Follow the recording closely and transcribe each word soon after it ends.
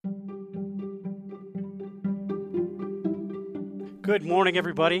Good morning,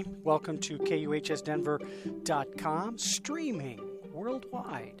 everybody. Welcome to KUHSdenver.com, streaming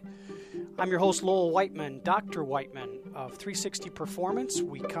worldwide. I'm your host, Lowell Whiteman, Dr. Whiteman of 360 Performance.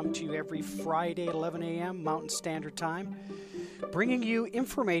 We come to you every Friday at 11 a.m. Mountain Standard Time, bringing you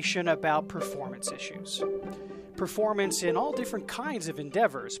information about performance issues. Performance in all different kinds of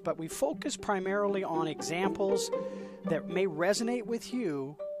endeavors, but we focus primarily on examples that may resonate with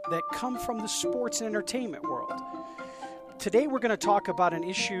you that come from the sports and entertainment world. Today we're going to talk about an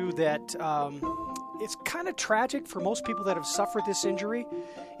issue that it's kind of tragic for most people that have suffered this injury.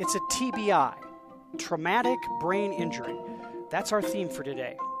 It's a TBI, traumatic brain injury. That's our theme for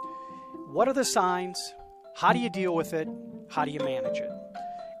today. What are the signs? How do you deal with it? How do you manage it?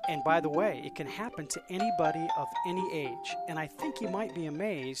 And by the way, it can happen to anybody of any age. And I think you might be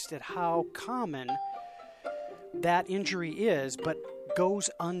amazed at how common that injury is, but goes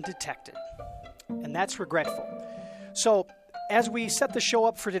undetected. And that's regretful. So as we set the show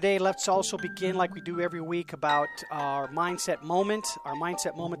up for today, let's also begin like we do every week about our mindset moment. Our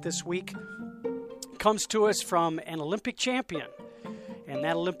mindset moment this week comes to us from an Olympic champion. And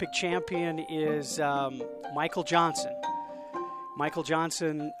that Olympic champion is Michael Johnson. Michael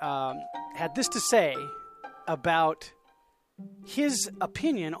Johnson had this to say about his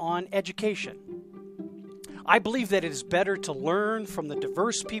opinion on education. I believe that it is better to learn from the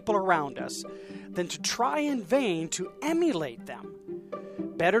diverse people around us than to try in vain to emulate them.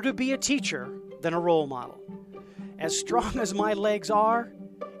 Better to be a teacher than a role model. As strong as my legs are,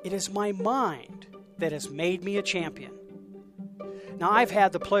 it is my mind that has made me a champion. Now, I've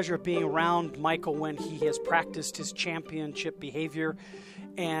had the pleasure of being around Michael when he has practiced his championship behavior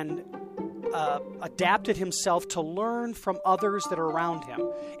and adapted himself to learn from others that are around him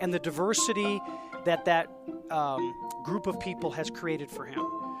and the diversity that group of people has created for him.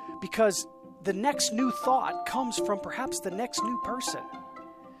 Because the next new thought comes from perhaps the next new person.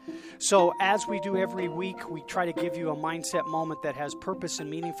 So as we do every week, we try to give you a mindset moment that has purpose and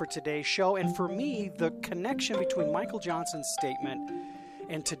meaning for today's show. And for me, the connection between Michael Johnson's statement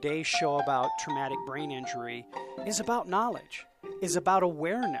and today's show about traumatic brain injury is about knowledge, is about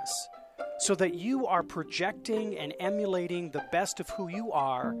awareness, so that you are projecting and emulating the best of who you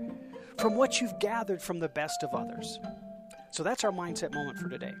are from what you've gathered from the best of others. So that's our mindset moment for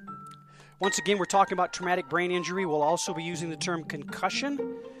today. Once again, we're talking about traumatic brain injury. We'll also be using the term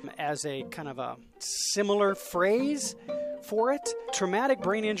concussion as a kind of a similar phrase for it. Traumatic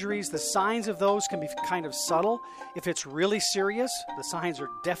brain injuries, the signs of those can be kind of subtle. If it's really serious, the signs are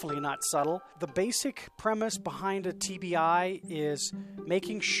definitely not subtle. The basic premise behind a TBI is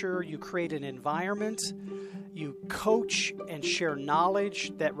making sure you create an environment, you coach and share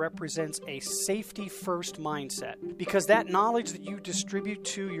knowledge that represents a safety-first mindset. Because that knowledge that you distribute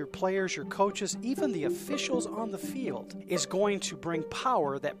to your players, your coaches, even the officials on the field, is going to bring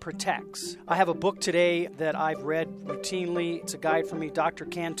power that protects. I have a book today that I've read routinely. It's a guide from me, Dr.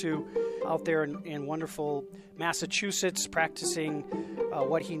 Cantu, out there in wonderful Massachusetts, practicing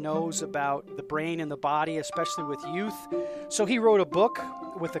what he knows about the brain and the body, especially with youth. So he wrote a book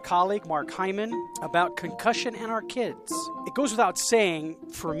with a colleague, Mark Hyman, about concussion and our kids. It goes without saying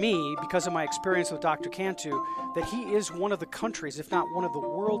for me, because of my experience with Dr. Cantu, that he is one of the country's, if not one of the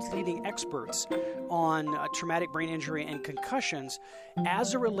world's leading experts on traumatic brain injury and concussions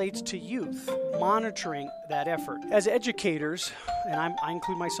as it relates to youth, monitoring that effort. As educators, and I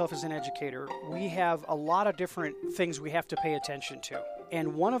include myself as an educator, we have a lot of different things we have to pay attention to.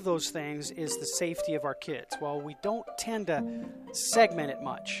 And one of those things is the safety of our kids. Well, we don't tend to segment it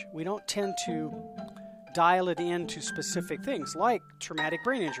much. We don't tend to dial it into specific things like traumatic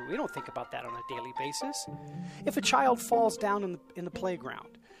brain injury. We don't think about that on a daily basis. If a child falls down in the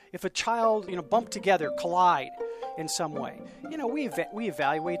playground, if a child, bump together, collide in some way, we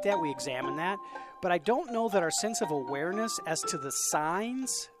evaluate that, we examine that. But I don't know that our sense of awareness as to the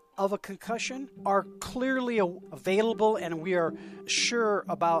signs of a concussion are clearly available, and we are sure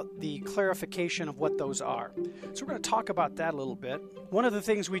about the clarification of what those are. So we're going to talk about that a little bit. One of the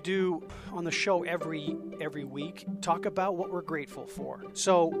things we do on the show every week, talk about what we're grateful for.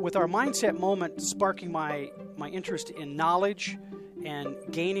 So with our mindset moment sparking my interest in knowledge and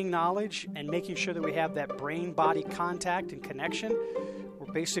gaining knowledge and making sure that we have that brain-body contact and connection,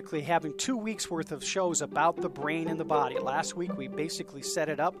 we're basically having 2 weeks worth of shows about the brain and the body. Last week we basically set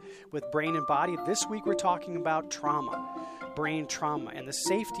it up with brain and body. This week we're talking about trauma, brain trauma, and the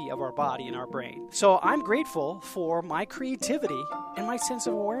safety of our body and our brain. So I'm grateful for my creativity and my sense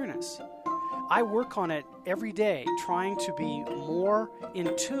of awareness. I work on it every day, trying to be more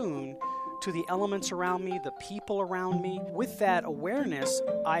in tune to the elements around me, the people around me. With that awareness,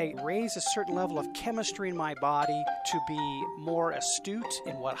 I raise a certain level of chemistry in my body to be more astute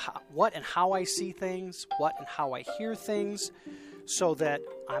in what and how I see things, what and how I hear things, so that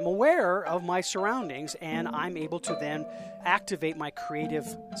I'm aware of my surroundings and I'm able to then activate my creative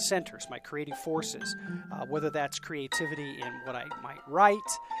centers, my creative forces, whether that's creativity in what I might write,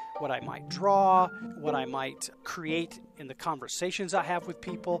 what I might draw, what I might create in the conversations I have with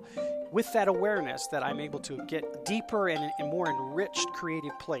people. With that awareness that I'm able to get deeper and a more enriched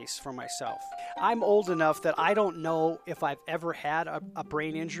creative place for myself. I'm old enough that I don't know if I've ever had a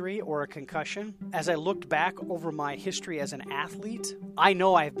brain injury or a concussion. As I looked back over my history as an athlete, I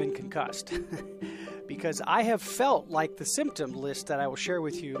know I've been concussed. Because I have felt like the symptom list that I will share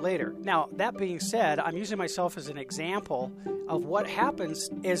with you later. Now, that being said, I'm using myself as an example of what happens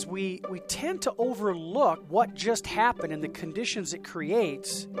is we tend to overlook what just happened and the conditions it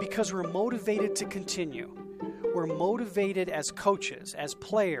creates because we're motivated to continue. We're motivated as coaches, as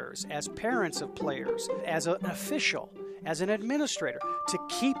players, as parents of players, as an official, as an administrator, to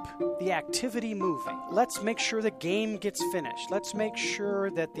keep the activity moving. Let's make sure the game gets finished. Let's make sure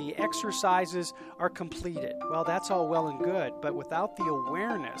that the exercises are completed. Well, that's all well and good, but without the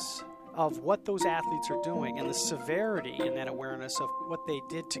awareness of what those athletes are doing and the severity in that awareness of what they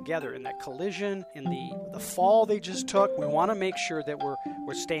did together in that collision, in the fall they just took, we want to make sure that we're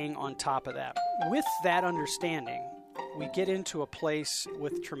staying on top of that. With that understanding, we get into a place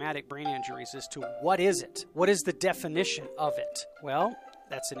with traumatic brain injuries as to what is it? What is the definition of it? Well,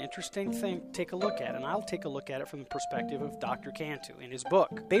 that's an interesting thing to take a look at, and I'll take a look at it from the perspective of Dr. Cantu in his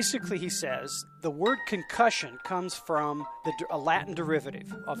book. Basically, he says the word concussion comes from a Latin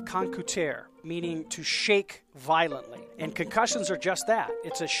derivative of concutere, meaning to shake violently. And concussions are just that.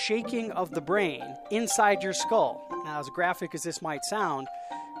 It's a shaking of the brain inside your skull. Now, as graphic as this might sound,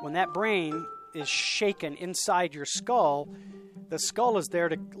 when that brain is shaken inside your skull, the skull is there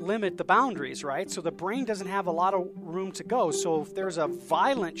to limit the boundaries, right? So the brain doesn't have a lot of room to go. So if there's a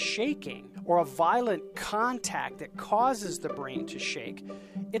violent shaking or a violent contact that causes the brain to shake,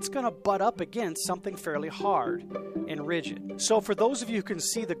 it's going to butt up against something fairly hard and rigid. So for those of you who can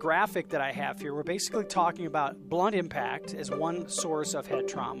see the graphic that I have here, we're basically talking about blunt impact as one source of head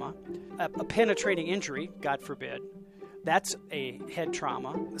trauma, a penetrating injury, God forbid. That's a head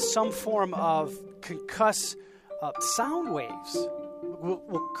trauma. Some form of concuss sound waves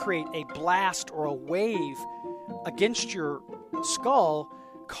will create a blast or a wave against your skull,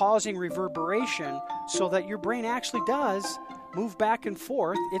 causing reverberation so that your brain actually does move back and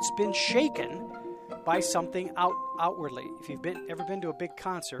forth. It's been shaken by something outwardly. If you've ever been to a big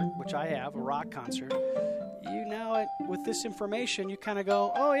concert, which I have, a rock concert, you now, with this information, you kind of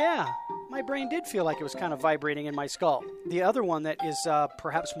go, oh yeah, my brain did feel like it was kind of vibrating in my skull. The other one that is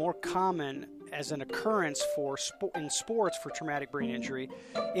perhaps more common as an occurrence in sports for traumatic brain injury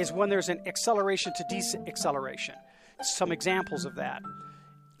is when there's an acceleration to deceleration. Some examples of that.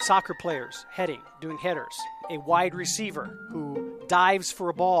 Soccer players doing headers. A wide receiver who dives for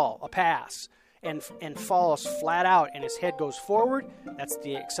a ball, a pass, and falls flat out and his head goes forward. That's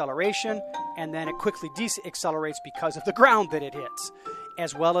the acceleration. And then it quickly decelerates because of the ground that it hits,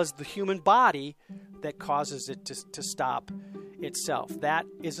 as well as the human body that causes it to stop itself. That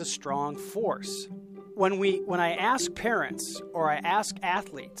is a strong force. When I ask parents or I ask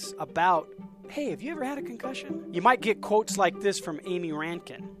athletes about, hey, have you ever had a concussion? You might get quotes like this from Amy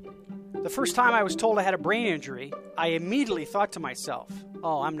Rankin. The first time I was told I had a brain injury, I immediately thought to myself,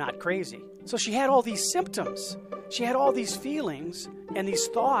 oh, I'm not crazy. So she had all these symptoms. She had all these feelings and these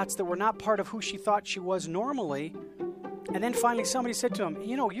thoughts that were not part of who she thought she was normally. And then finally somebody said to him,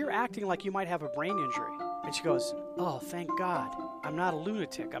 you're acting like you might have a brain injury. And she goes, oh, thank God. I'm not a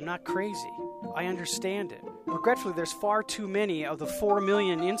lunatic. I'm not crazy. I understand it. Regretfully, there's far too many of the 4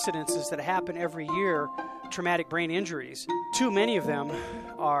 million incidences that happen every year, traumatic brain injuries. Too many of them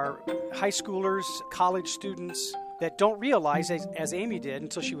are high schoolers, college students that don't realize, as Amy did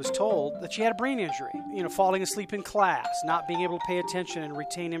until she was told, that she had a brain injury. Falling asleep in class, not being able to pay attention and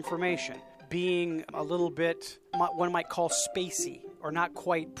retain information, being a little bit, one might call spacey or not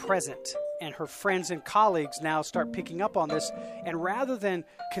quite present. And her friends and colleagues now start picking up on this. And rather than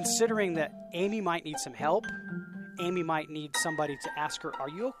considering that Amy might need some help, Amy might need somebody to ask her, are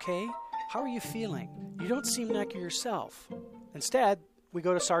you okay? How are you feeling? You don't seem like yourself. Instead, we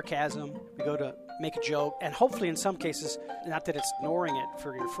go to sarcasm, we go to make a joke, and hopefully in some cases, not that it's ignoring it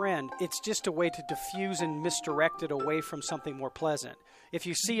for your friend, it's just a way to diffuse and misdirect it away from something more pleasant. If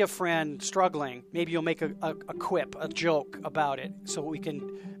you see a friend struggling, maybe you'll make a quip, a joke about it, so we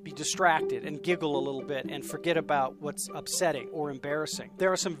can be distracted and giggle a little bit and forget about what's upsetting or embarrassing. There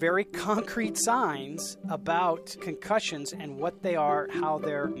are some very concrete signs about concussions and what they are, how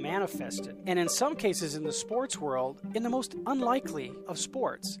they're manifested. And in some cases in the sports world, in the most unlikely of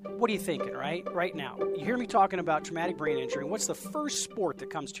sports. What are you thinking, right now? You hear me talking about traumatic brain injury, and what's the first sport that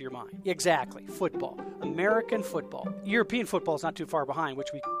comes to your mind? Exactly, football. American football. European football is not too far behind, which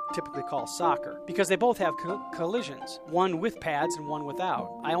we typically call soccer, because they both have collisions, one with pads and one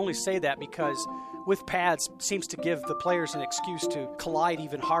without. I only say that because with pads seems to give the players an excuse to collide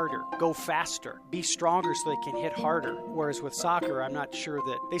even harder, go faster, be stronger so they can hit harder. Whereas with soccer, I'm not sure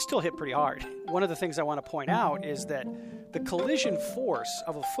that they still hit pretty hard. One of the things I want to point out is that the collision force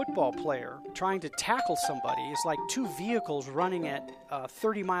of a football player trying to tackle somebody is like two vehicles running at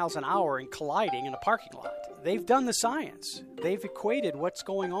 30 miles an hour and colliding in a parking lot. They've done the science. They've equated what's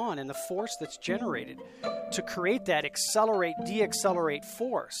going on and the force that's generated to create that accelerate-deaccelerate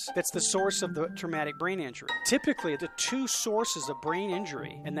force that's the source of the traumatic brain injury. Typically, the two sources of brain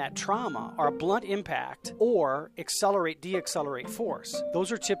injury and that trauma are a blunt impact or accelerate-deaccelerate force.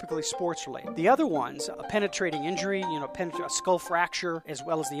 Those are typically sports-related. The other ones, a penetrating injury, a skull fracture, as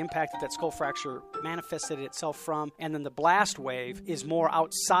well as the impact that skull fracture manifested itself from, and then the blast wave is more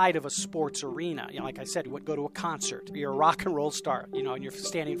outside of a sports arena. Like I said, you would go to a concert, you're a rock and roll star, and you're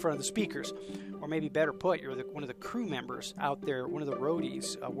standing in front of the speakers. Or maybe better put, you're one of the crew members out there, one of the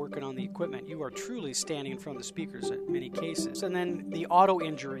roadies working on the equipment. You are truly standing in front of the speakers in many cases. And then the auto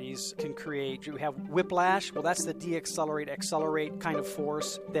injuries can create, you have whiplash. Well, that's the deaccelerate, accelerate kind of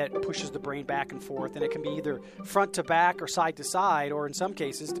force that pushes the brain back and forth. And it can be either front to back or side to side, or in some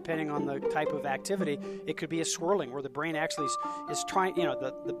cases, depending on the type of activity, it could be a swirling where the brain actually is trying,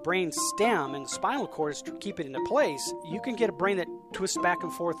 the brain stem and the spinal cord is to keep it into place. You can get a brain that twists back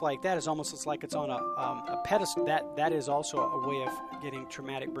and forth like that. It's like it's on a pedestal. That is also a way of getting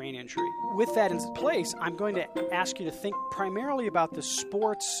traumatic brain injury. With that in place, I'm going to ask you to think primarily about the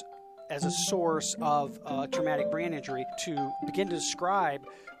sports as a source of traumatic brain injury to begin to describe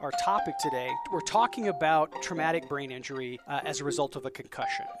our topic today. We're talking about traumatic brain injury as a result of a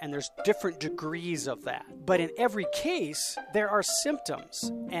concussion, and there's different degrees of that. But in every case, there are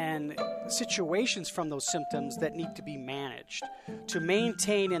symptoms and situations from those symptoms that need to be managed to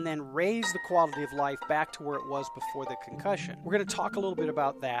maintain and then raise the quality of life back to where it was before the concussion. We're going to talk a little bit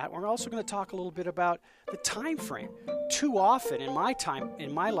about that. We're also going to talk a little bit about the time frame. Too often in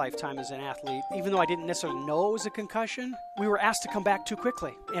my lifetime as an athlete, even though I didn't necessarily know it was a concussion, we were asked to come back too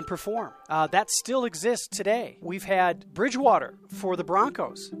quickly and perform. That still exists today. We've had Bridgewater for the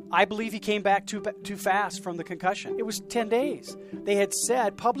Broncos. I believe he came back too fast from the concussion. It was 10 days. They had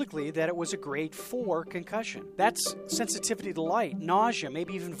said publicly that it was a grade 4 concussion. That's sensitivity to light, nausea,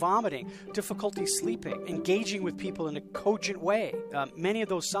 maybe even vomiting, difficulty sleeping, engaging with people in a cogent way. Many of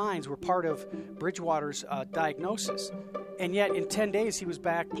those signs were part of Bridgewater's diagnosis. And yet, in 10 days, he was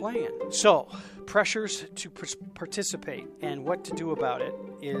back playing. So, pressures to participate and what to do about it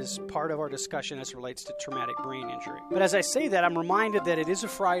is part of our discussion as it relates to traumatic brain injury. But as I say that, I'm reminded that it is a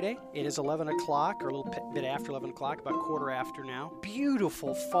Friday. It is 11 o'clock, or a little bit after 11 o'clock, about quarter after now.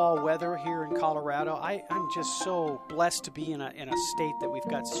 Beautiful fall weather here in Colorado. I'm just so blessed to be in a state that we've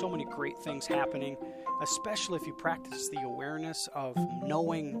got so many great things happening, especially if you practice the awareness of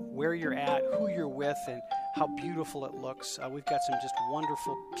knowing where you're at, who you're with, and how beautiful it looks. We've got some just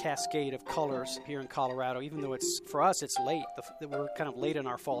wonderful cascade of colors here in Colorado, even though for us it's late. We're kind of late in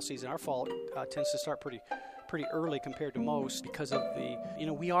our fall season. Our fall tends to start pretty early compared to most because of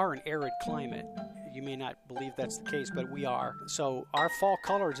we are an arid climate. You may not believe that's the case, but we are. So our fall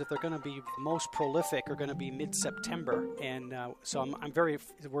colors, if they're going to be most prolific, are going to be mid-September. And so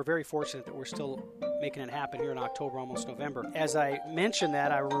we're very fortunate that we're still making it happen here in October, almost November. As I mentioned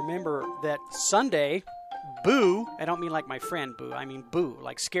that, I remember that Sunday, Boo, I don't mean like my friend Boo, I mean Boo,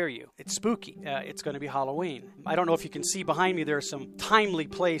 like scare you. It's spooky. It's going to be Halloween. I don't know if you can see behind me, there are some timely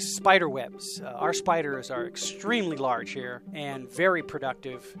placed spider webs. Our spiders are extremely large here and very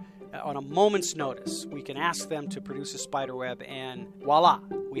productive. On a moment's notice, we can ask them to produce a spider web, and voila,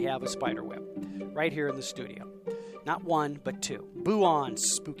 we have a spider web right here in the studio. Not one, but two. Boo on,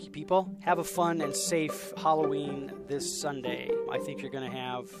 spooky people. Have a fun and safe Halloween this Sunday. I think you're going to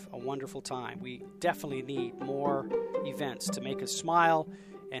have a wonderful time. We definitely need more events to make us smile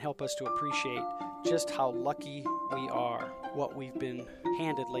and help us to appreciate just how lucky we are. what we've been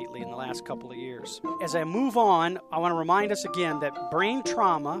handed lately in the last couple of years. As I move on, I want to remind us again that brain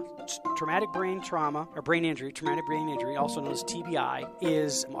trauma, traumatic brain trauma, or brain injury, traumatic brain injury, also known as TBI,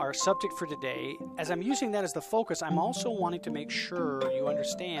 is our subject for today. As I'm using that as the focus, I'm also wanting to make sure you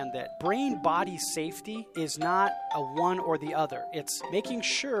understand that brain-body safety is not a one or the other. It's making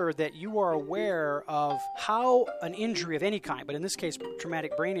sure that you are aware of how an injury of any kind, but in this case,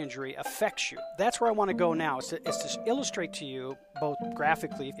 traumatic brain injury, affects you. That's where I want to go now, is to illustrate to you, both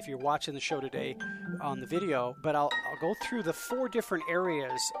graphically, if you're watching the show today on the video, but I'll go through the 4 different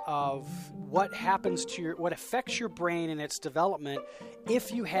areas of what happens to what affects your brain and its development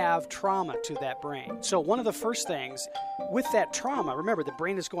if you have trauma to that brain. So one of the first things with that trauma, remember the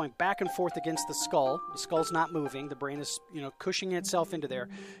brain is going back and forth against the skull. The skull's not moving. The brain is, cushioning itself into there.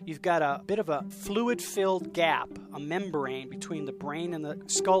 You've got a bit of a fluid-filled gap, a membrane between the brain and the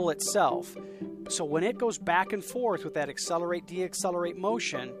skull itself. So when it goes back and forth with that accelerate, deaccelerate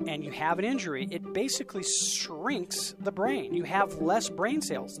motion, and you have an injury, it basically shrinks the brain. You have less brain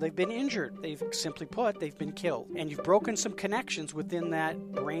cells. They've been injured. Simply put, they've been killed. And you've broken some connections within that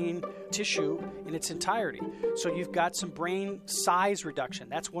brain tissue in its entirety. So you've got some brain size reduction.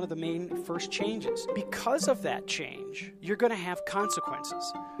 That's one of the main first changes. Because of that change, you're going to have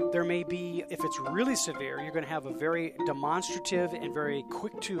consequences. There may be, if it's really severe, you're going to have a very demonstrative and very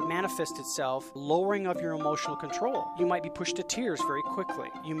quick to manifest itself lowering of your emotional control. You might be pushed to tears very quickly.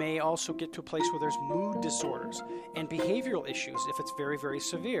 You may also get to a place where there's mood disorders and behavioral issues if it's very, very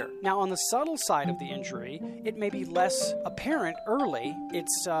severe. Now, on the subtle side of the injury, it may be less apparent early.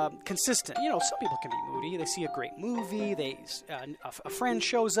 It's consistent. Some people can be moody. They see a great movie. A friend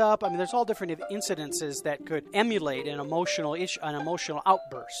shows up. I mean, there's all different incidences that could emulate an emotional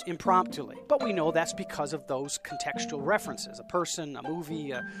outburst impromptly. But we know that's because of those contextual references, a person, a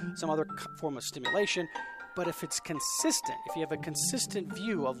movie, some other form of stimulation. But if it's consistent, if you have a consistent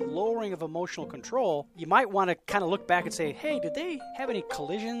view of lowering of emotional control, you might want to kind of look back and say, hey, did they have any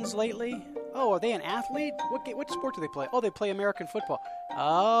collisions lately? Oh, are they an athlete? What sport do they play? Oh, they play American football.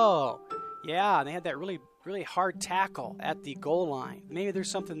 Oh, yeah, they had that really hard tackle at the goal line. Maybe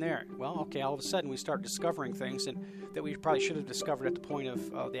there's something there. Well, okay, all of a sudden we start discovering things that we probably should have discovered at the point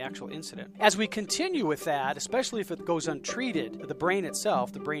of the actual incident. As we continue with that, especially if it goes untreated, the brain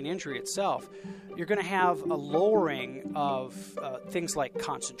itself, the brain injury itself, you're going to have a lowering of things like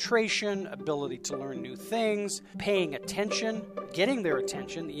concentration, ability to learn new things, paying attention, getting their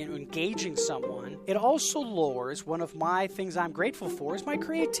attention, engaging someone. It also lowers, one of my things I'm grateful for is my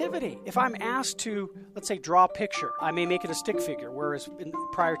creativity. If I'm asked to, let's say, draw a picture, I may make it a stick figure, whereas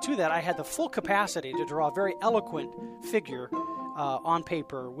prior to that, I had the full capacity to draw a very eloquent figure on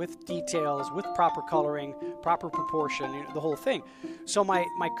paper with details, with proper coloring, proper proportion, the whole thing. So my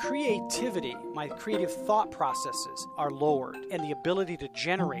creativity, my creative thought processes are lowered, and the ability to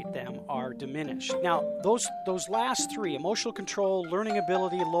generate them are diminished. Now, those last 3, emotional control, learning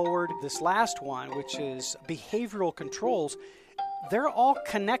ability lowered, this last one, which is behavioral controls, they're all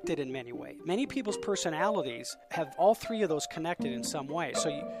connected in many ways. Many people's personalities have all 3 of those connected in some way. So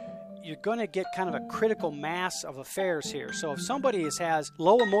you're going to get kind of a critical mass of affairs here. So if somebody has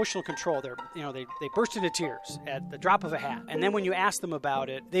low emotional control, they burst into tears at the drop of a hat, and then when you ask them about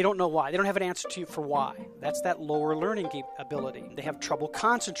it, they don't know why. They don't have an answer to you for why. That's that lower learning ability. They have trouble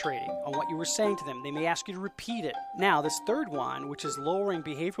concentrating on what you were saying to them. They may ask you to repeat it. Now, this third one, which is lowering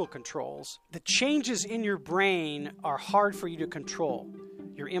behavioral controls, the changes in your brain are hard for you to control.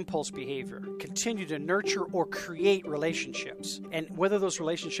 Your impulse behavior, continue to nurture or create relationships. And whether those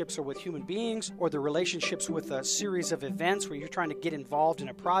relationships are with human beings or the relationships with a series of events where you're trying to get involved in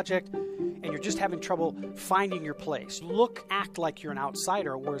a project and you're just having trouble finding your place. Act like you're an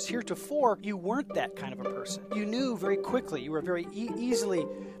outsider, whereas heretofore, you weren't that kind of a person. You knew very quickly, you were very easily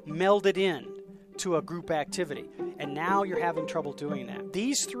melded in to a group activity, and now you're having trouble doing that.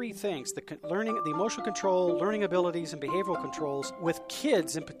 These 3 things, the emotional control, learning abilities, and behavioral controls, with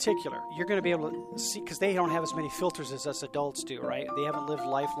kids in particular, you're going to be able to see, because they don't have as many filters as us adults do, right? They haven't lived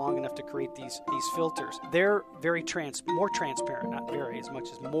life long enough to create these filters. They're more transparent, not very, as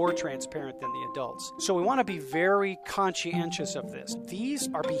much as more transparent than the adults. So we want to be very conscientious of this. These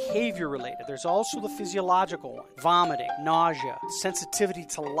are behavior related. There's also the physiological one: vomiting, nausea, sensitivity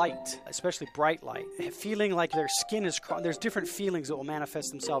to light, especially bright light, feeling like their skin is crawling. There's different feelings that will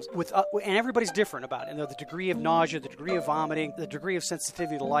manifest themselves and everybody's different about it. And the degree of nausea, the degree of vomiting, the degree of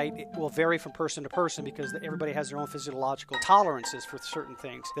sensitivity to light, it will vary from person to person because everybody has their own physiological tolerances for certain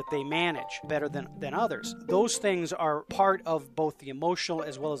things that they manage better than others. Those things are part of both the emotional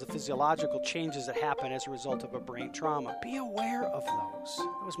as well as the physiological changes that happen as a result of a brain trauma. Be aware of those.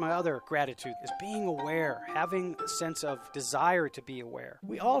 That was my other gratitude, is being aware, having a sense of desire to be aware.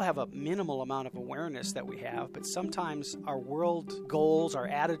 We all have a minimal amount of awareness that we have, but sometimes our world goals, our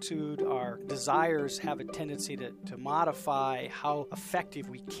attitude, our desires have a tendency to modify how effective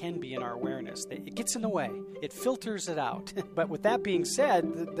we can be in our awareness. It gets in the way. It filters it out. But with that being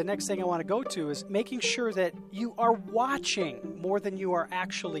said, the next thing I want to go to is making sure that you are watching more than you are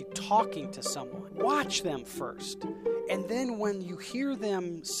actually talking to someone. Watch them first. And then when you hear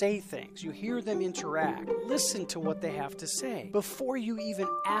them say things, you hear them interact, listen to what they have to say before you even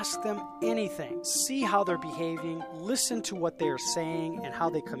ask them anything. See how they're behaving, listen to what they're saying and how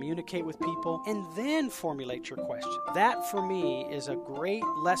they communicate with people, and then formulate your question. That, for me, is a great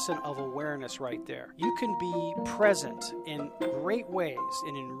lesson of awareness right there. You can be present in great ways,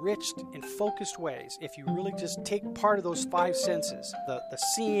 in enriched and focused ways, if you really just take part of those five senses, the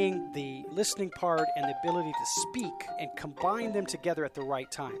seeing, the listening part, and the ability to speak, and combine them together at the right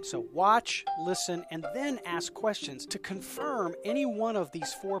time. So watch, listen, and then ask questions to confirm any one of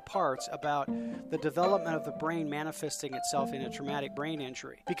these four parts about the development of the brain manifesting itself in a traumatic brain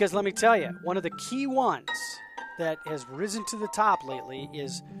injury. Because let me tell you, one of the key ones that has risen to the top lately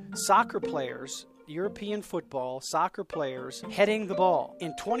is soccer players, European football, soccer players heading the ball.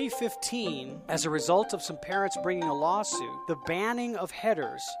 In 2015, as a result of some parents bringing a lawsuit, the banning of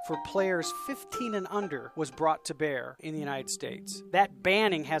headers for players 15 and under was brought to bear in the United States. That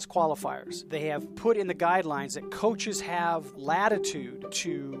banning has qualifiers. They have put in the guidelines that coaches have latitude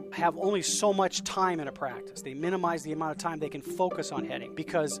to have only so much time in a practice. They minimize the amount of time they can focus on heading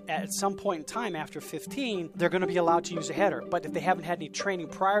because at some point in time after 15, they're going to be allowed to use a header. But if they haven't had any training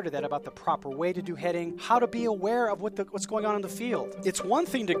prior to that about the proper way to do heading, how to be aware of what's going on in the field. It's one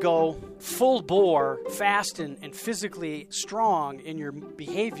thing to go full bore, fast and physically strong in your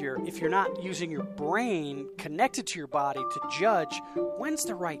behavior if you're not using your brain connected to your body to judge when's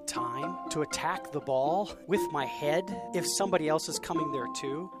the right time to attack the ball with my head if somebody else is coming there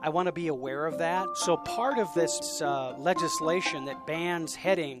too. I want to be aware of that. So part of this legislation that bans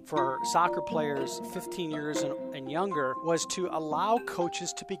heading for soccer players 15 years and younger was to allow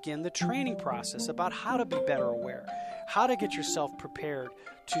coaches to begin the training process about how to be better aware, how to get yourself prepared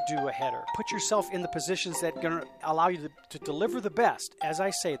to do a header. Put yourself in the positions that are going to allow you to deliver the best. As I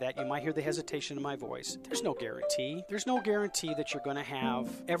say that, you might hear the hesitation in my voice. There's no guarantee. There's no guarantee that you're going to have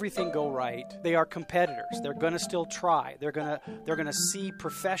everything go right. They are competitors. They're going to still try. They're going to see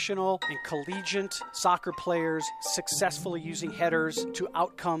professional and collegiate soccer players successfully using headers to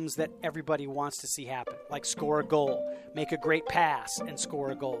outcomes that everybody wants to see happen, like score a goal, make a great pass and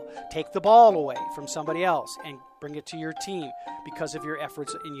score a goal, take the ball away from somebody else and bring it to your team because of your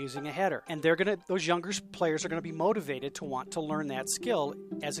efforts in using a header. And those younger players are going to be motivated to want to learn that skill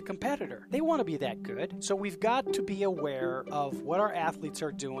as a competitor. They want to be that good. So we've got to be aware of what our athletes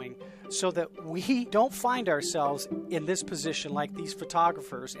are doing so that we don't find ourselves in this position like these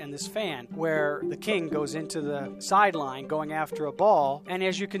photographers and this fan where the king goes into the sideline going after a ball. And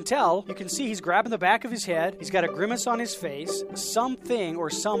as you can tell, you can see he's grabbing the back of his head. He's got a grimace on his face. Something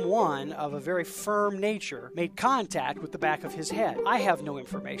or someone of a very firm nature made contact with the back of his head. I have no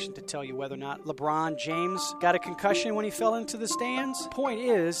information to tell you whether or not LeBron James got a concussion when he fell into the stands. Point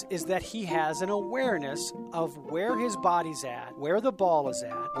is that he has an awareness of where his body's at, where the ball is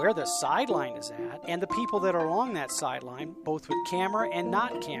at, where the sideline is at, and the people that are along that sideline, both with camera and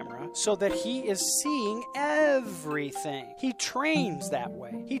not camera, so that he is seeing everything. He trains that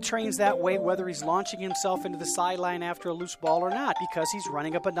way. He trains that way whether he's launching himself into the sideline after a loose ball or not, because he's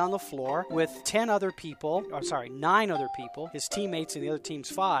running up and down the floor with 9 other people. His teammates in the other team's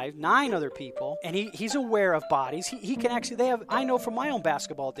 5, 9 other people, and he's aware of bodies. He can actually, I know from my own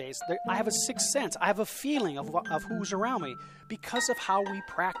basketball days, I have a sixth sense. I have a feeling of who's around me because of how we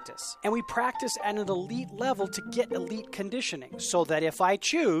practice. And we practice at an elite level to get elite conditioning, so that if I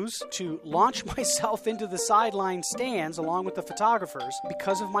choose to launch myself into the sideline stands along with the photographers,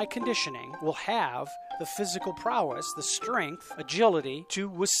 because of my conditioning, will have the physical prowess, the strength, agility to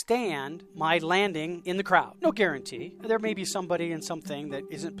withstand my landing in the crowd. No guarantee. There may be somebody in something that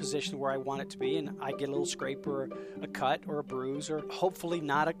isn't positioned where I want it to be, and I get a little scrape or a cut or a bruise or hopefully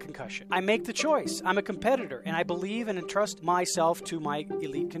not a concussion. I make the choice. I'm a competitor, and I believe and entrust myself to my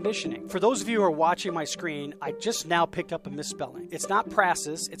elite conditioning. For those of you who are watching my screen, I just now picked up a misspelling. It's not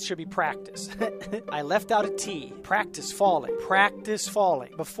practice, it should be practice. I left out a T. Practice falling. Practice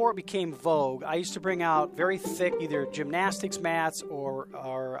falling. Before it became vogue, I used to bring out very thick either gymnastics mats or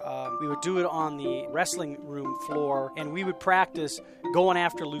we would do it on the wrestling room floor, and we would practice going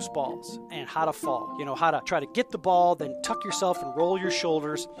after loose balls and how to fall. You know, how to try to get the ball, then tuck yourself and roll your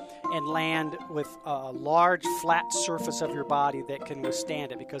shoulders and land with a large flat surface of your body that can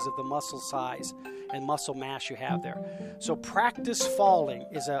withstand it because of the muscle size and muscle mass you have there. So practice falling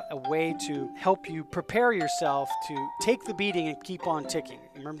is a way to help you prepare yourself to take the beating and keep on ticking.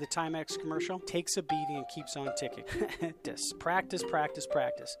 Remember the Timex commercial? Takes a beating and keeps on ticking. Practice, practice,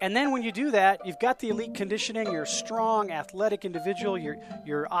 practice. And then when you do that, you've got the elite conditioning, you're a strong, athletic individual,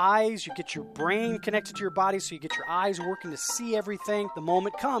 your eyes, you get your brain connected to your body so you get your eyes working to see everything. The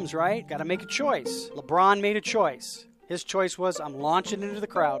moment comes, right? Got to make a choice. LeBron made a choice. His choice was, I'm launching into the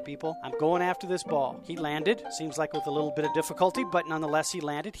crowd, people. I'm going after this ball. He landed, seems like with a little bit of difficulty, but nonetheless he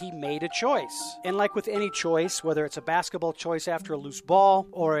landed. He made a choice. And like with any choice, whether it's a basketball choice after a loose ball,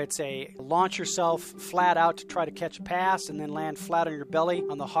 or it's a launch yourself flat out to try to catch a pass and then land flat on your belly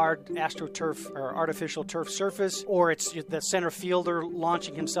on the hard AstroTurf or artificial turf surface, or it's the center fielder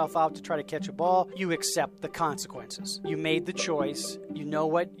launching himself out to try to catch a ball, you accept the consequences. You made the choice. You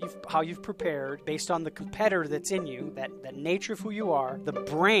know how you've prepared based on the competitor that's in you, that nature of who you are, the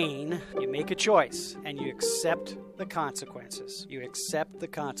brain. You make a choice and you accept the consequences. You accept the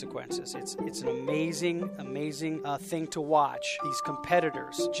consequences. It's an amazing thing to watch. These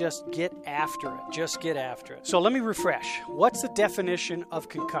competitors just get after it. Just get after it. So let me refresh. What's the definition of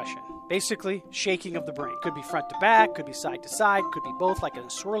concussion? Basically, shaking of the brain. Could be front to back, could be side to side, could be both, like a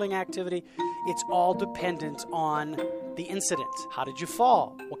swirling activity. It's all dependent on the incident. How did you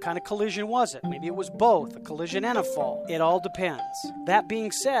fall? What kind of collision was it? Maybe it was both, a collision and a fall. It all depends. That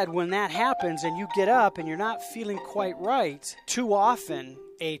being said, when that happens and you get up and you're not feeling quite right, too often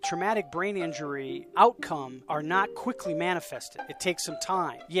a traumatic brain injury outcome are not quickly manifested. It takes some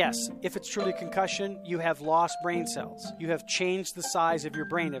time. Yes, if it's truly concussion, you have lost brain cells. You have changed the size of your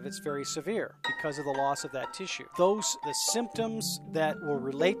brain if it's very severe because of the loss of that tissue. The symptoms that will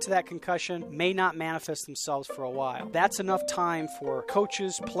relate to that concussion may not manifest themselves for a while. That's enough time for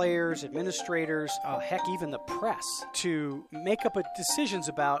coaches, players, administrators, heck, even the press to make up decisions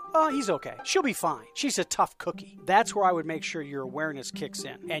about, oh, he's okay. She'll be fine. She's a tough cookie. That's where I would make sure your awareness kicks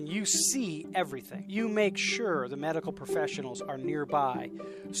in. And you see everything. You make sure the medical professionals are nearby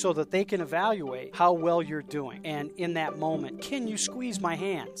so that they can evaluate how well you're doing. And in that moment, can you squeeze my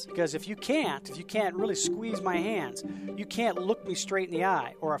hands? Because if you can't really squeeze my hands, you can't look me straight in the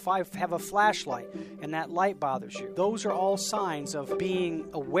eye. Or if I have a flashlight and that light bothers you, those are all signs of being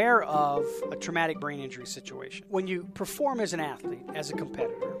aware of a traumatic brain injury situation. When you perform as an athlete, as a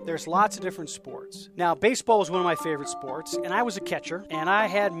competitor, there's lots of different sports. Now, baseball is one of my favorite sports, and I was a catcher, and I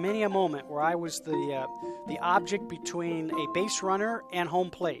had many a moment where I was the object between a base runner and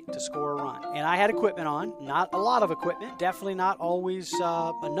home plate to score a run. And I had equipment on, not a lot of equipment, definitely not always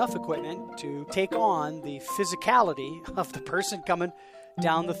enough equipment to take on the physicality of the person coming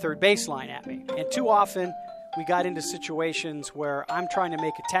down the third baseline at me. And too often, we got into situations where I'm trying to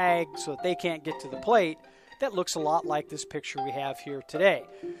make a tag so that they can't get to the plate. That looks a lot like this picture we have here today,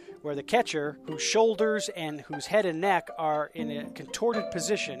 where the catcher, whose shoulders and whose head and neck are in a contorted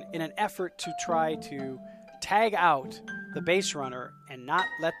position in an effort to try to tag out the base runner and not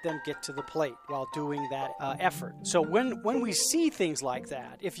let them get to the plate while doing that effort. So when we see things like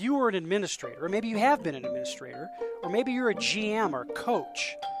that, if you were an administrator, or maybe you have been an administrator, or maybe you're a GM or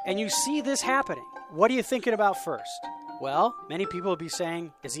coach, and you see this happening, what are you thinking about first? Well, many people will be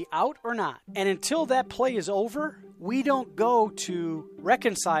saying, is he out or not? And until that play is over, we don't go to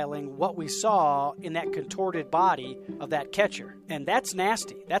reconciling what we saw in that contorted body of that catcher. And that's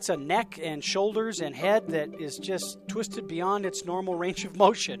nasty. That's a neck and shoulders and head that is just twisted beyond its normal range of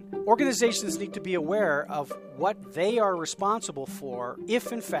motion. Organizations need to be aware of what they are responsible for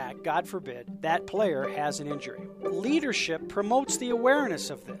if, in fact, God forbid, that player has an injury. Leadership promotes the awareness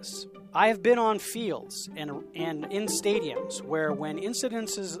of this. I have been on fields and in stadiums where when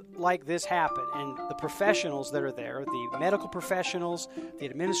incidences like this happen and the professionals that are there, the medical professionals, the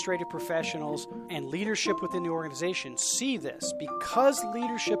administrative professionals, and leadership within the organization see this, because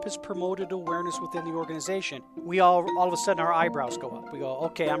leadership has promoted awareness within the organization, we all of a sudden our eyebrows go up. We go,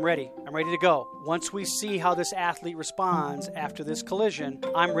 okay, I'm ready to go. Once we see how this athlete responds after this collision,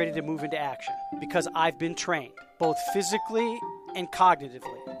 I'm ready to move into action because I've been trained, both physically and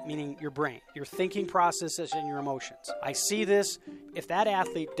cognitively, meaning your brain, your thinking processes and your emotions. I see this. If that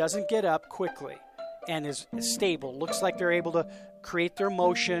athlete doesn't get up quickly and is stable, looks like they're able to create their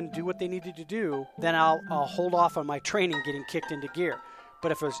motion, do what they needed to do, then I'll hold off on my training getting kicked into gear.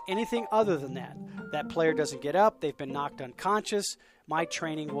 But if there's anything other than that, that player doesn't get up, they've been knocked unconscious, my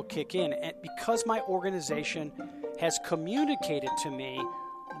training will kick in. And because my organization has communicated to me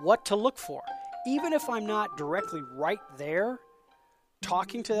what to look for, even if I'm not directly right there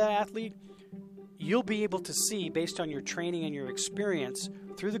talking to that athlete, you'll be able to see, based on your training and your experience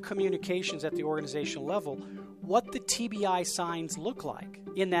through the communications at the organizational level, what the TBI signs look like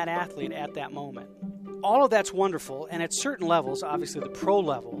in that athlete at that moment. All of that's wonderful, and at certain levels, obviously the pro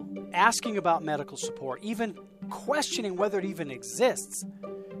level, asking about medical support, even questioning whether it even exists,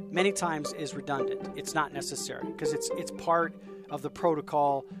 many times is redundant. It's not necessary because it's part of the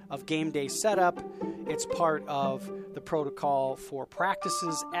protocol of game day setup. It's part of the protocol for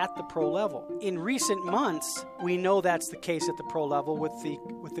practices at the pro level. In recent months, we know that's the case at the pro level with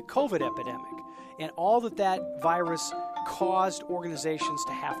the COVID epidemic and all that virus caused organizations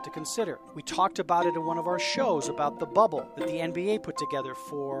to have to consider. We talked about it in one of our shows about the bubble that the NBA put together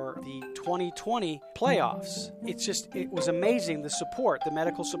for the 2020 playoffs. It was amazing, the support, the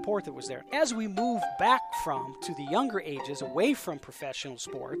medical support that was there. As we move back to the younger ages, away from professional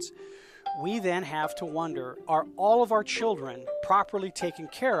sports, we then have to wonder, are all of our children properly taken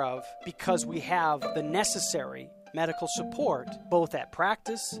care of because we have the necessary medical support both at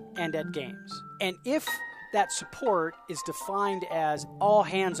practice and at games? And if that support is defined as all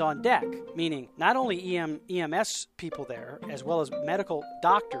hands on deck, meaning not only EMS people there, as well as medical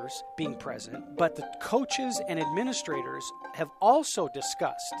doctors being present, but the coaches and administrators have also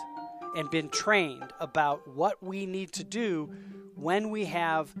discussed and been trained about what we need to do when we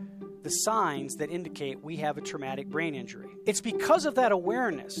have the signs that indicate we have a traumatic brain injury. It's because of that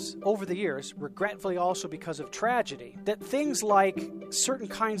awareness over the years, regretfully also because of tragedy, that things like certain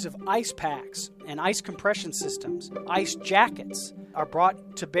kinds of ice packs and ice compression systems, ice jackets, are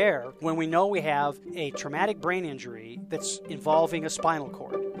brought to bear when we know we have a traumatic brain injury that's involving a spinal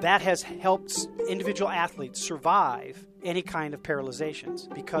cord. That has helped individual athletes survive any kind of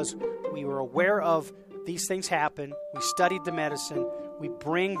paralyzations because we were aware of these things happen, we studied the medicine, we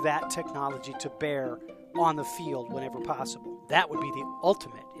bring that technology to bear on the field whenever possible. That would be the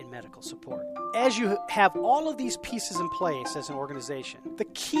ultimate in medical support. As you have all of these pieces in place as an organization, the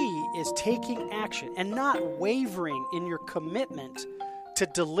key is taking action and not wavering in your commitment to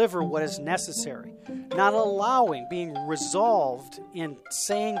deliver what is necessary, not allowing, being resolved in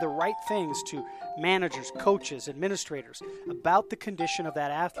saying the right things to managers, coaches, administrators about the condition of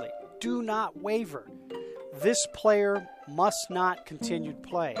that athlete. Do not waver. This player must not continue to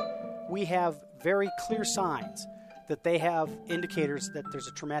play. We have very clear signs that they have indicators that there's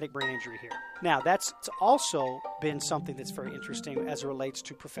a traumatic brain injury here. Now, that's also been something that's very interesting as it relates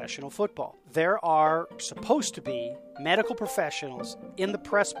to professional football. There are supposed to be medical professionals in the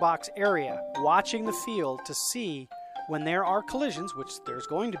press box area watching the field to see when there are collisions, which there's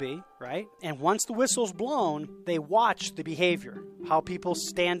going to be, right? And once the whistle's blown, they watch the behavior, how people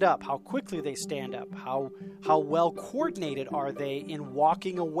stand up, how quickly they stand up, how well coordinated are they in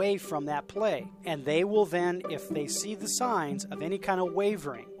walking away from that play. And they will then, if they see the signs of any kind of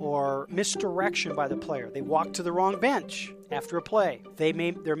wavering or misdirection by the player, they walk to the wrong bench after a play.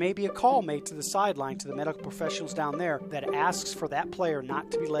 There may be a call made to the sideline to the medical professionals down there that asks for that player not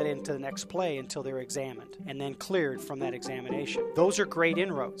to be let into the next play until they're examined and then cleared from that examination. Those are great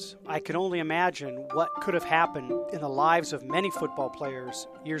inroads. I can only imagine what could have happened in the lives of many football players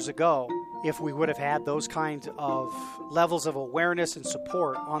years ago if we would have had those kinds of levels of awareness and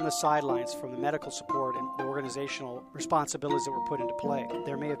support on the sidelines from the medical support and the organizational responsibilities that were put into play.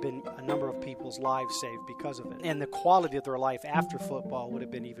 There may have been a number of people's lives saved because of it, and the quality of their life after football would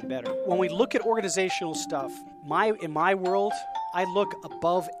have been even better. When we look at organizational stuff, in my world, I look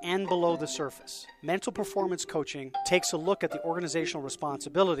above and below the surface. Mental performance coaching takes a look at the organizational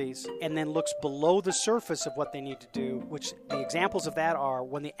responsibilities and then looks below the surface of what they need to do, which the examples of that are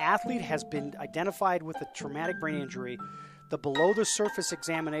when the athlete has been identified with a traumatic brain injury, the below-the-surface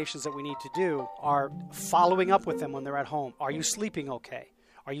examinations that we need to do are following up with them when they're at home. Are you sleeping okay?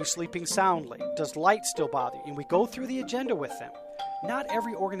 Are you sleeping soundly? Does light still bother you? And we go through the agenda with them. Not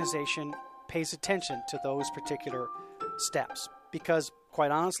every organization pays attention to those particular steps because,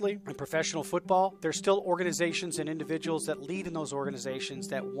 quite honestly, in professional football, there's still organizations and individuals that lead in those organizations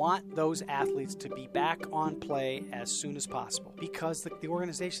that want those athletes to be back on play as soon as possible because the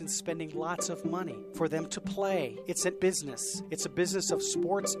organization's spending lots of money for them to play. It's a business. It's a business of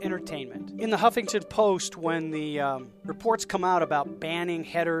sports entertainment. In the Huffington Post, when the reports come out about banning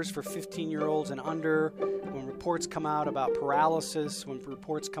headers for 15-year-olds and under, when reports come out about paralysis, when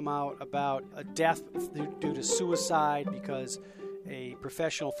reports come out about a death due to suicide because a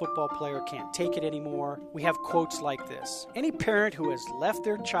professional football player can't take it anymore, we have quotes like this. Any parent who has let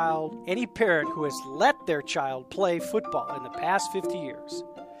their child play football in the past 50 years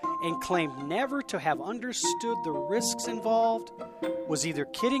and claimed never to have understood the risks involved was either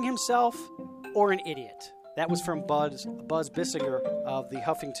kidding himself or an idiot. That was from Buzz Bissinger of the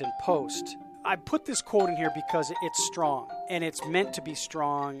Huffington Post. I put this quote in here because it's strong, and it's meant to be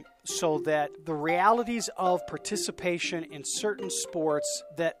strong so that the realities of participation in certain sports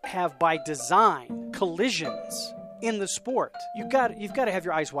that have by design collisions in the sport, you've got to have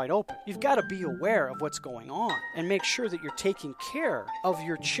your eyes wide open. You've got to be aware of what's going on and make sure that you're taking care of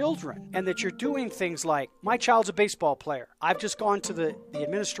your children and that you're doing things like, my child's a baseball player. I've just gone to the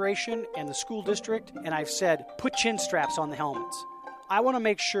administration and the school district and I've said, put chin straps on the helmets. I want to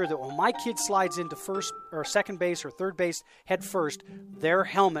make sure that when my kid slides into first or second base or third base head first, their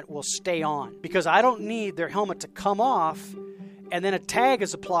helmet will stay on because I don't need their helmet to come off and then a tag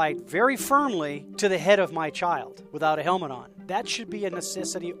is applied very firmly to the head of my child without a helmet on. That should be a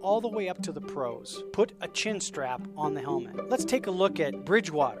necessity all the way up to the pros. Put a chin strap on the helmet. Let's take a look at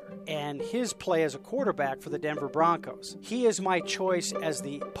Bridgewater and his play as a quarterback for the Denver Broncos. He is my choice as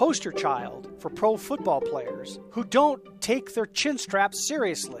the poster child for pro football players who don't take their chin straps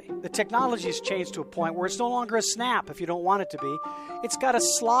seriously. The technology has changed to a point where it's no longer a snap if you don't want it to be. It's got a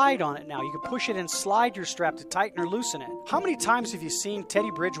slide on it now. You can push it and slide your strap to tighten or loosen it. How many times have you seen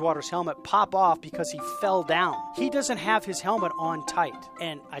Teddy Bridgewater's helmet pop off because he fell down? He doesn't have his helmet on tight.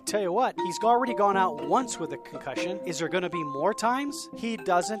 And I tell you what, he's already gone out once with a concussion. Is there going to be more times? He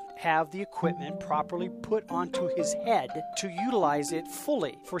doesn't have the equipment properly put onto his head to utilize it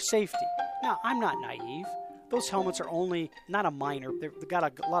fully for safety. Now, I'm not naive. Those helmets are only not a minor. They've got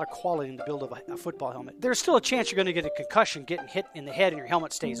a lot of quality in the build of a football helmet. There's still a chance you're going to get a concussion getting hit in the head and your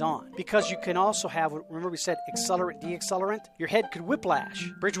helmet stays on. Because you can also have, remember we said accelerant, deaccelerant? Your head could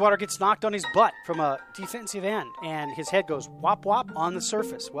whiplash. Bridgewater gets knocked on his butt from a defensive end and his head goes whop whop on the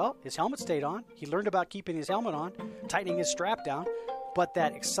surface. Well, his helmet stayed on. He learned about keeping his helmet on, tightening his strap down. But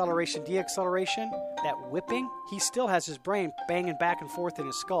that acceleration, deacceleration, that whipping, he still has his brain banging back and forth in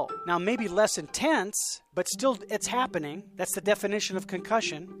his skull. Now, maybe less intense, but still it's happening. That's the definition of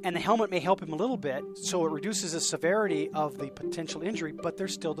concussion. And the helmet may help him a little bit, so it reduces the severity of the potential injury, but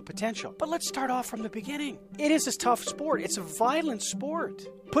there's still the potential. But let's start off from the beginning. It is a tough sport. It's a violent sport.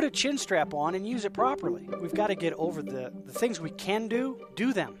 Put a chin strap on and use it properly. We've got to get over the things we can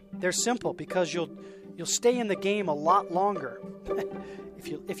do them. They're simple because you'll stay in the game a lot longer.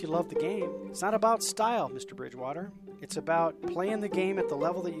 If you love the game. It's not about style, Mr. Bridgewater. It's about playing the game at the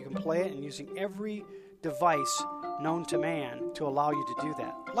level that you can play it and using every device known to man to allow you to do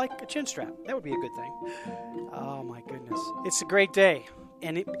that. Like a chin strap. That would be a good thing. Oh, my goodness. It's a great day.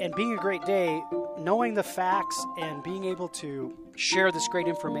 And being a great day, knowing the facts and being able to share this great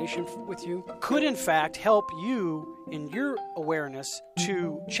information with you could, in fact, help you in your awareness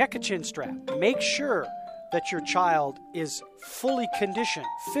to check a chin strap. Make sure that your child is fully conditioned,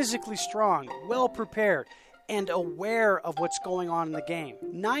 physically strong, well prepared, and aware of what's going on in the game.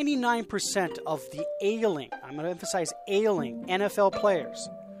 99% of the ailing, I'm going to emphasize ailing, NFL players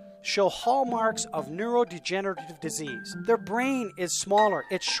show hallmarks of neurodegenerative disease. Their brain is smaller,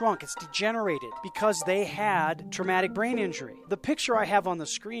 it's shrunk, it's degenerated because they had traumatic brain injury. The picture I have on the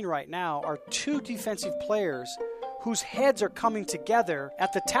screen right now are two defensive players whose heads are coming together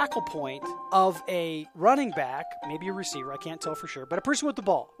at the tackle point of a running back, maybe a receiver, I can't tell for sure, but a person with the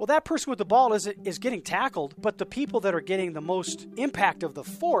ball. Well, that person with the ball is getting tackled, but the people that are getting the most impact of the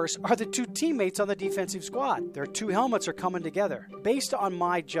force are the two teammates on the defensive squad. Their two helmets are coming together. Based on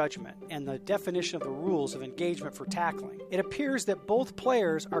my judgment and the definition of the rules of engagement for tackling, it appears that both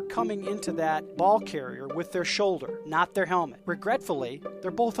players are coming into that ball carrier with their shoulder, not their helmet. Regretfully, they're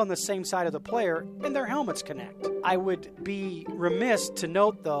both on the same side of the player and their helmets connect. I would be remiss to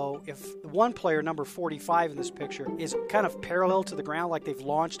note, though, if the one player, number 45 in this picture, is kind of parallel to the ground, like they've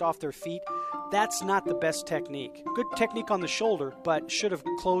launched off their feet, that's not the best technique. Good technique on the shoulder, but should have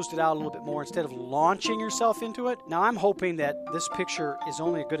closed it out a little bit more instead of launching yourself into it. Now, I'm hoping that this picture is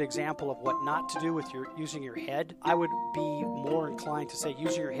only a good example of what not to do with using your head. I would be more inclined to say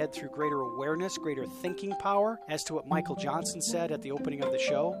using your head through greater awareness, greater thinking power, as to what Michael Johnson said at the opening of the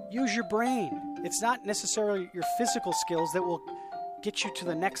show. Use your brain. It's not necessarily your physical skills that will get you to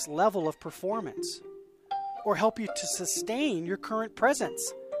the next level of performance or help you to sustain your current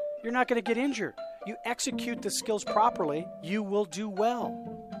presence. You're not going to get injured. You execute the skills properly, you will do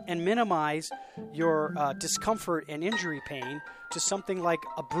well and minimize your discomfort and injury pain to something like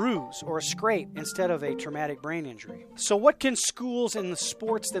a bruise or a scrape instead of a traumatic brain injury. So what can schools and the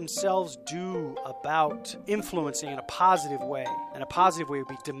sports themselves do about influencing in a positive way? And a positive way would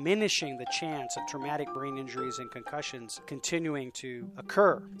be diminishing the chance of traumatic brain injuries and concussions continuing to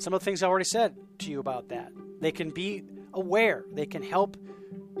occur. Some of the things I already said to you about that. They can be aware. They can help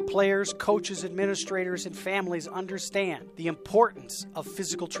players, coaches, administrators, and families understand the importance of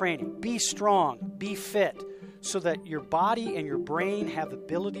physical training. Be strong, be fit, so that your body and your brain have the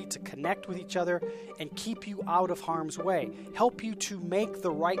ability to connect with each other and keep you out of harm's way. Help you to make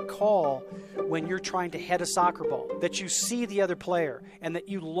the right call when you're trying to head a soccer ball, that you see the other player and that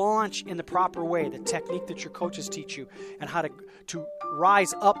you launch in the proper way, the technique that your coaches teach you, and how to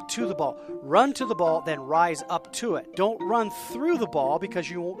rise up to the ball. Run to the ball, then rise up to it. Don't run through the ball because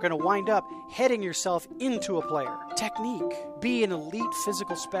you're going to wind up heading yourself into a player. Technique. Be an elite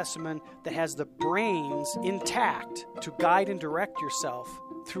physical specimen that has the brains intact to guide and direct yourself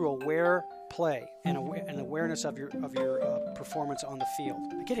through aware play and awareness of your performance on the field.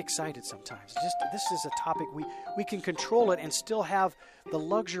 I get excited sometimes. This is a topic we can control it and still have the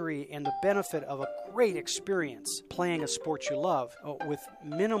luxury and the benefit of a great experience playing a sport you love with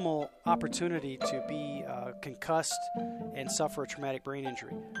minimal opportunity to be concussed and suffer a traumatic brain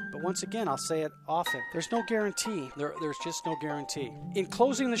injury. But once again, I'll say it often, there's no guarantee. There's just no guarantee. In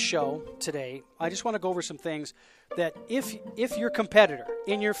closing the show today, I just want to go over some things that if you're a competitor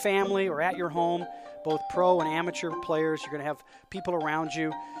in your family or at your home, both pro and amateur players, you're going to have people around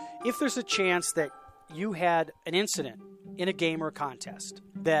you. If there's a chance that you had an incident in a game or a contest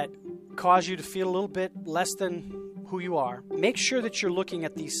that caused you to feel a little bit less than who you are, make sure that you're looking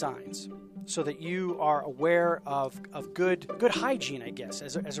at these signs so that you are aware of good hygiene, I guess,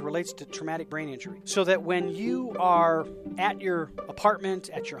 as it relates to traumatic brain injury. So that when you are at your apartment,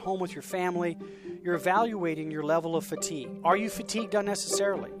 at your home with your family, you're evaluating your level of fatigue. Are you fatigued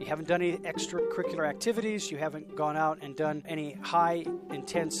unnecessarily? You haven't done any extracurricular activities. You haven't gone out and done any high,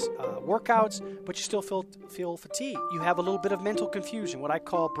 intense workouts, but you still feel fatigued. You have a little bit of mental confusion, what I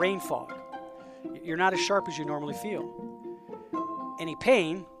call brain fog. You're not as sharp as you normally feel. Any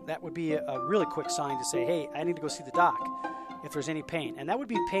pain, that would be a really quick sign to say, hey, I need to go see the doc if there's any pain. And that would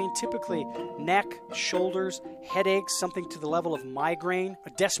be pain typically neck, shoulders, headaches, something to the level of migraine,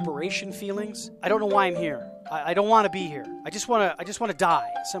 desperation feelings. I don't know why I'm here. I don't want to be here. I just want to die.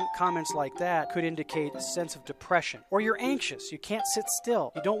 Some comments like that could indicate a sense of depression. Or you're anxious. You can't sit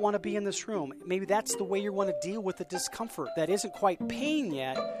still. You don't want to be in this room. Maybe that's the way you want to deal with the discomfort. That isn't quite pain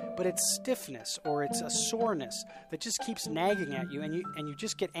yet, but it's stiffness or it's a soreness that just keeps nagging at you and you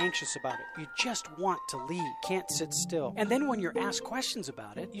just get anxious about it. You just want to leave. Can't sit still. And then when you're asked questions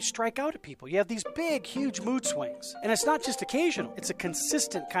about it, you strike out at people. You have these big, huge mood swings. And it's not just occasional. It's a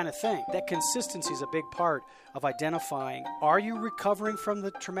consistent kind of thing. That consistency is a big part of identifying, are you recovering from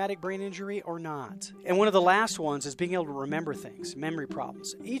the traumatic brain injury or not? And one of the last ones is being able to remember things, memory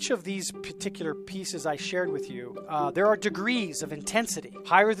problems. Each of these particular pieces I shared with you, there are degrees of intensity.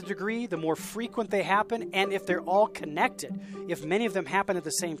 Higher the degree, the more frequent they happen, and if they're all connected, if many of them happen at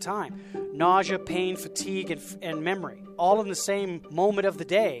the same time, nausea, pain, fatigue, and memory, all in the same moment of the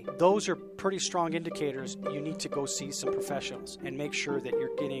day, those are pretty strong indicators you need to go see some professionals and make sure that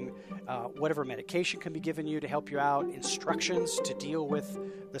you're getting whatever medication can be given you to help you out, instructions to deal with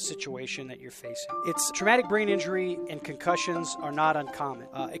the situation that you're facing. Traumatic brain injury and concussions are not uncommon.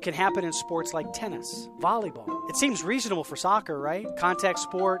 It can happen in sports like tennis, volleyball. It seems reasonable for soccer, right? Contact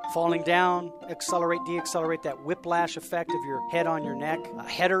sport, falling down, accelerate, deaccelerate, that whiplash effect of your head on your neck.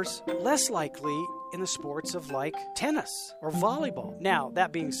 Headers, less likely in the sports of like tennis or volleyball. Now,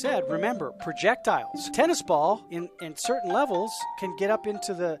 that being said, remember, projectiles. Tennis ball in certain levels can get up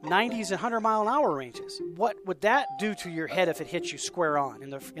into the 90s and 100-mile-an-hour ranges. What would that do to your head if it hits you square on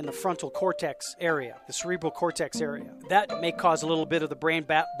in the frontal cortex area, the cerebral cortex area? That may cause a little bit of the brain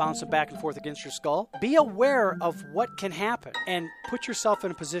bouncing back and forth against your skull. Be aware of what can happen and put yourself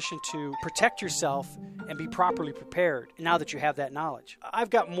in a position to protect yourself and be properly prepared now that you have that knowledge. I've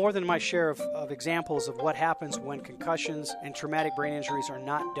got more than my share of examples of what happens when concussions and traumatic brain injuries are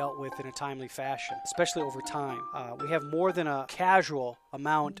not dealt with in a timely fashion, especially over time. We have more than a casual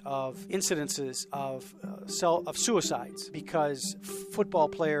amount of incidences of suicides because football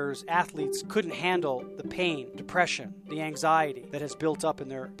players, athletes couldn't handle the pain, depression, the anxiety that has built up in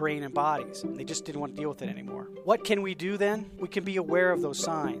their brain and bodies. They just didn't want to deal with it anymore. What can we do then? We can be aware of those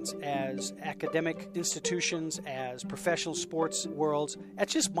signs as academic institutions, as professional sports worlds, as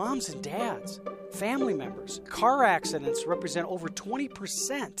just moms and dads, family members. Car accidents represent over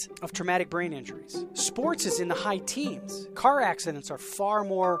 20% of traumatic brain injuries. Sports is in the high teens. Car accidents are far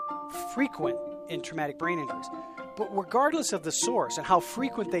more frequent in traumatic brain injuries. But regardless of the source and how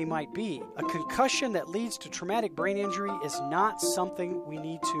frequent they might be, a concussion that leads to traumatic brain injury is not something we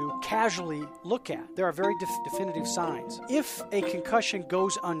need to casually look at. There are very definitive signs. If a concussion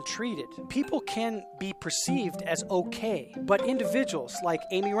goes untreated, people can be perceived as okay. But individuals like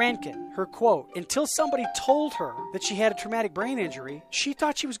Amy Rankin, her quote, "Until somebody told her that she had a traumatic brain injury, she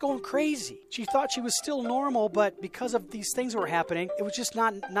thought she was going crazy. She thought she was still normal, but because of these things that were happening, it was just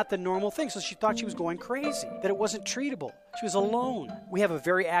not the normal thing. So she thought she was going crazy, that it wasn't treatable. She was alone." We have a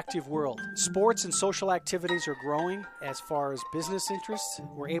very active world. Sports and social activities are growing as far as business interests.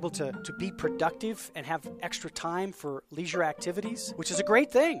 We're able to be productive and have extra time for leisure activities, which is a great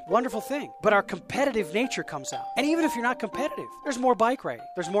thing, wonderful thing. But our competitive nature comes out. And even if you're not competitive, there's more bike riding,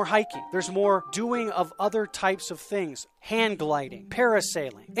 there's more hiking, there's more doing of other types of things, hand gliding,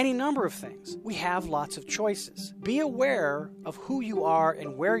 parasailing, any number of things. We have lots of choices. Be aware of who you are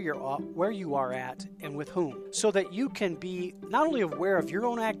and where you are at and with whom, so that you can be not only aware of your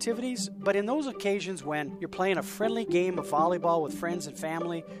own activities, but in those occasions when you're playing a friendly game of volleyball with friends and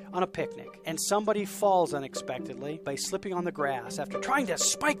family on a picnic, and somebody falls unexpectedly by slipping on the grass after trying to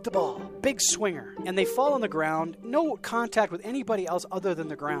spike the ball, big swinger, and they fall on the ground, no contact with anybody else other than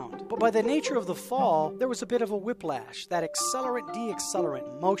the ground. But by the nature of the fall, there was a bit of a whiplash, that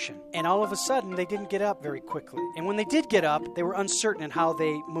accelerant-deaccelerant motion, and all of a sudden they didn't get up very quickly. And when they did get up, they were uncertain in how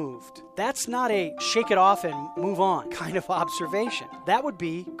they moved. That's not a shake it off and move on kind of observation. That would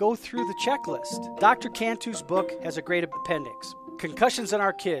be go through the checklist. Dr. Cantu's book has a great appendix. Concussions in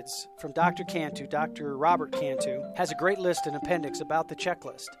Our Kids from Dr. Cantu, Dr. Robert Cantu, has a great list and appendix about the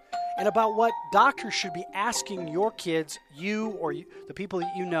checklist and about what doctors should be asking your kids, the people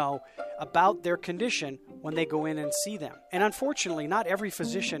that you know, about their condition when they go in and see them. And unfortunately, not every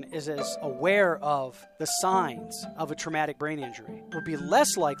physician is as aware of the signs of a traumatic brain injury. Will be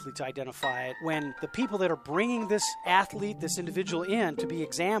less likely to identify it when the people that are bringing this athlete, this individual in to be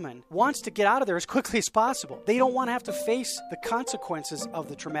examined, wants to get out of there as quickly as possible. They don't want to have to face the consequences of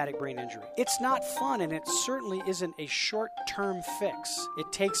the traumatic brain injury. It's not fun, and it certainly isn't a short-term fix.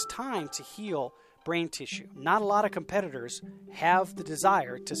 It takes time to heal brain tissue. Not a lot of competitors have the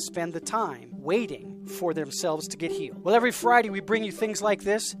desire to spend the time waiting for themselves to get healed. Well, every Friday we bring you things like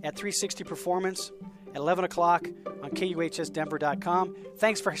this at 360 Performance at 11 o'clock on KUHSdenver.com.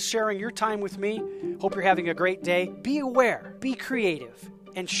 Thanks for sharing your time with me. Hope you're having a great day. Be aware, be creative,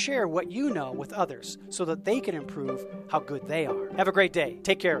 and share what you know with others so that they can improve how good they are. Have a great day.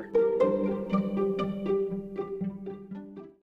 Take care.